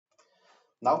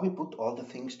Now we put all the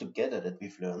things together that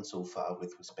we've learned so far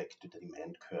with respect to the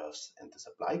demand curves and the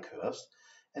supply curves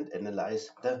and analyze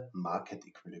the market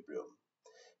equilibrium.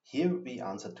 Here we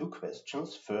answer two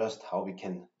questions. First, how we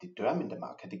can determine the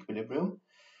market equilibrium,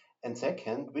 and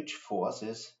second, which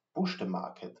forces push the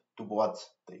market towards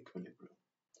the equilibrium.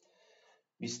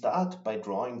 We start by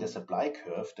drawing the supply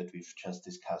curve that we've just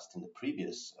discussed in the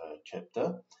previous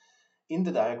chapter. In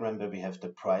the diagram where we have the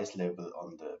price level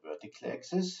on the vertical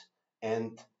axis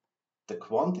and the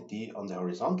quantity on the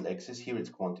horizontal axis, here it's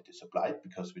quantity supplied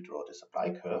because we draw the supply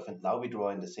curve, and now we draw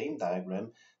in the same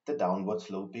diagram the downward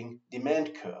sloping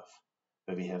demand curve,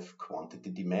 where we have quantity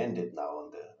demanded now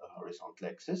on the horizontal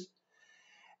axis.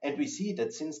 And we see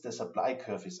that since the supply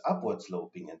curve is upward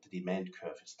sloping and the demand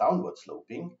curve is downward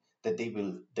sloping, that they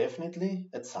will definitely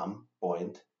at some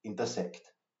point intersect.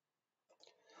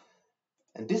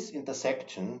 And this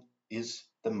intersection is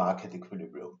the market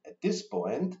equilibrium. At this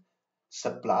point,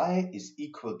 supply is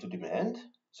equal to demand,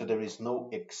 so there is no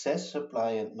excess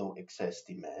supply and no excess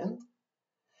demand.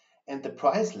 And the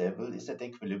price level is at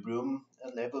equilibrium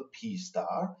level P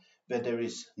star, where there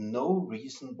is no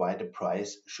reason why the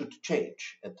price should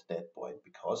change at that point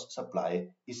because supply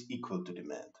is equal to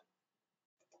demand.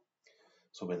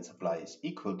 So when supply is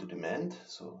equal to demand,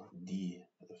 so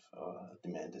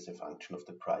demand as a function of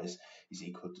the price is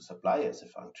equal to supply as a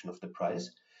function of the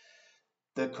price,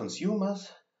 the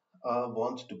consumers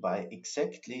want to buy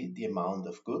exactly the amount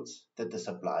of goods that the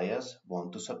suppliers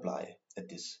want to supply at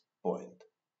this point.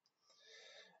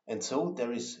 And so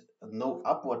there is no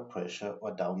upward pressure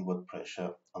or downward pressure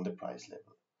on the price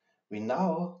level. We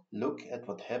now look at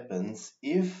what happens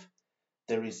if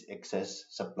there is excess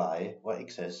supply or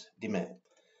excess demand.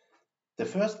 The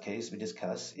first case we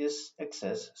discuss is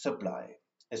excess supply.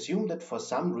 Assume that for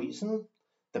some reason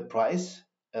the price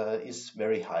is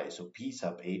very high, so P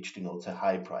sub H denotes a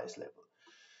high price level.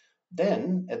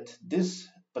 Then at this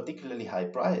particularly high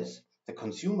price, the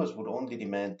consumers would only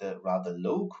demand the rather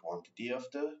low quantity of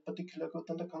the particular good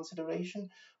under consideration,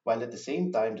 while at the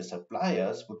same time the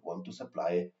suppliers would want to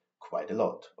supply quite a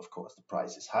lot. Of course, the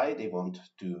price is high, they want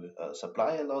to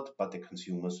supply a lot, but the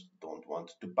consumers don't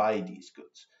want to buy these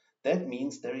goods. That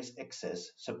means there is excess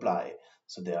supply.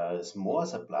 So there is more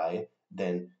supply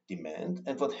than demand.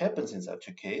 And what happens in such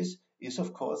a case is,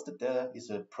 of course, that there is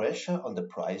a pressure on the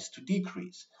price to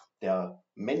decrease. There are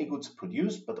many goods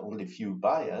produced, but only few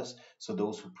buyers. So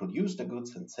those who produce the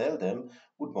goods and sell them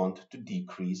would want to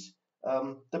decrease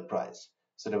the price.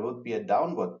 So there would be a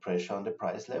downward pressure on the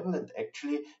price level. And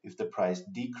actually, if the price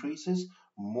decreases,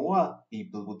 more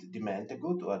people would demand the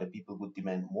good, or the people would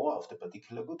demand more of the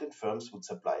particular good, and firms would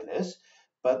supply less.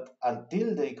 But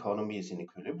until the economy is in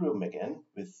equilibrium again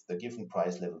with the given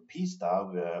price level P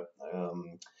star, where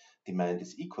demand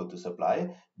is equal to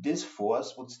supply, this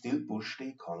force would still push the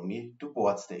economy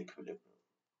towards the equilibrium.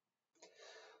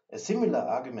 A similar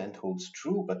argument holds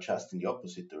true, but just in the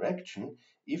opposite direction,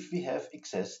 if we have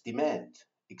excess demand.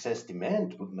 Excess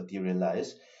demand would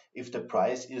materialize if the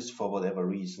price is, for whatever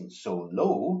reason, so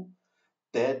low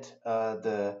that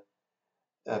the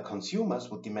consumers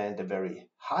would demand a very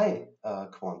high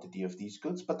quantity of these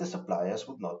goods, but the suppliers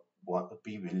would not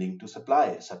be willing to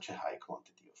supply such a high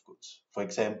quantity of goods. For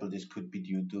example, this could be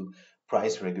due to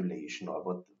price regulation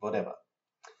or whatever.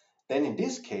 Then in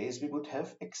this case, we would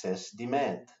have excess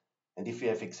demand. And if we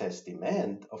have excess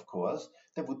demand, of course,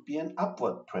 there would be an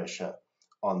upward pressure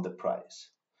on the price.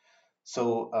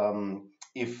 So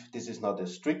if this is not a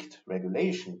strict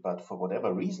regulation, but for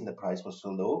whatever reason the price was so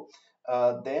low,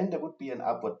 then there would be an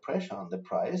upward pressure on the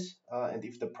price. And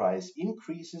if the price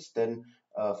increases, then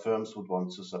firms would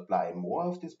want to supply more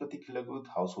of this particular good,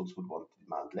 households would want to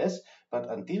demand less.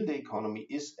 But until the economy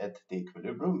is at the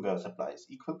equilibrium where supply is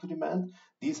equal to demand,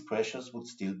 these pressures would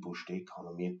still push the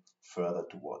economy further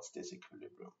towards this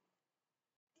equilibrium.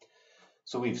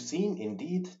 So we've seen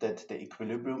indeed that the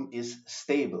equilibrium is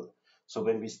stable. So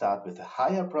when we start with a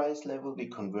higher price level, we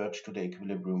converge to the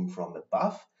equilibrium from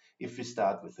above. If we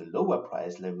start with a lower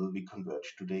price level, we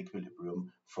converge to the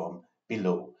equilibrium from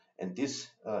below. And this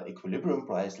equilibrium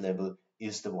price level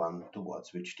is the one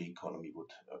towards which the economy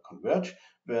would converge,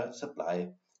 where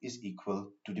supply is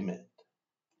equal to demand.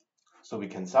 So we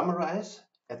can summarize: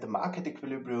 at the market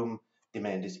equilibrium,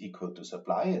 demand is equal to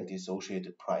supply, and the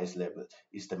associated price level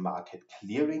is the market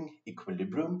clearing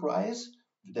equilibrium price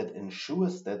that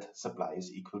ensures that supply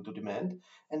is equal to demand,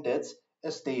 and that's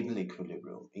a stable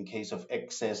equilibrium. In case of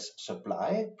excess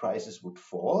supply, prices would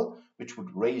fall, which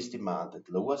would raise demand and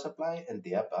lower supply, and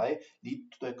thereby lead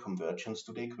to the convergence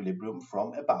to the equilibrium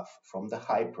from above, from the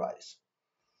high price.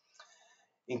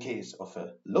 In case of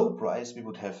a low price, we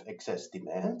would have excess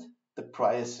demand, the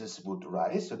prices would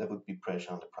rise, so there would be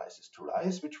pressure on the prices to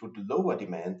rise, which would lower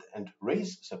demand and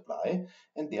raise supply,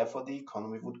 and therefore the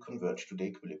economy would converge to the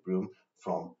equilibrium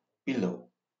from below.